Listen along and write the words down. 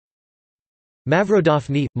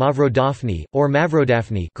Mavrodafni, or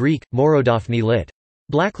Mavrodafni Greek, Morodafni lit.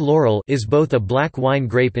 Black laurel is both a black wine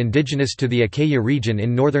grape indigenous to the Achaia region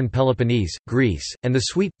in northern Peloponnese, Greece, and the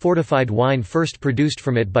sweet, fortified wine first produced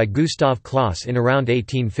from it by Gustav Claus in around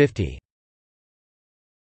 1850.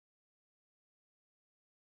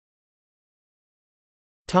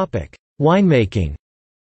 Winemaking.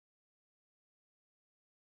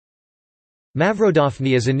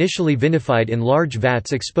 Mavrodafni is initially vinified in large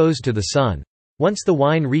vats exposed to the sun. Once the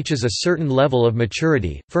wine reaches a certain level of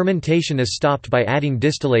maturity, fermentation is stopped by adding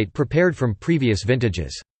distillate prepared from previous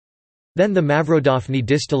vintages. Then the Mavrodafni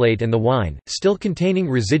distillate and the wine, still containing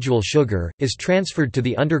residual sugar, is transferred to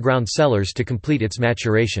the underground cellars to complete its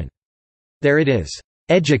maturation. There it is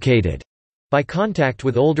educated by contact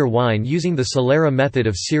with older wine using the Solera method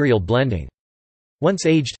of serial blending. Once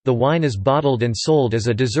aged, the wine is bottled and sold as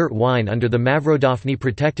a dessert wine under the Mavrodafni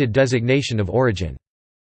protected designation of origin.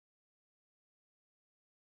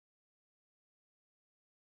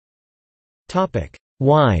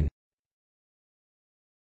 Wine.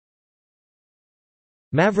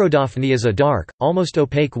 Mavrodafni is a dark, almost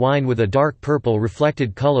opaque wine with a dark purple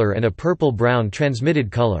reflected color and a purple-brown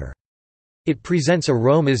transmitted color. It presents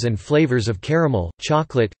aromas and flavors of caramel,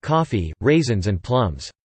 chocolate, coffee, raisins and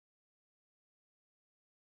plums.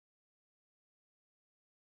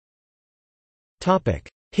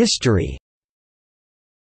 History.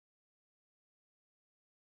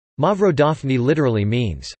 Mavrodafni literally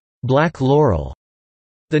means, "black laurel".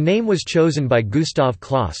 The name was chosen by Gustav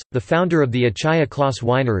Claus, the founder of the Achaia Claus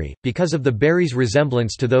winery, because of the berries'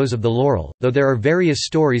 resemblance to those of the laurel, though there are various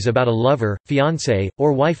stories about a lover, fiancé,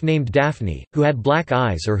 or wife named Daphne, who had black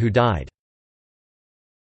eyes or who died.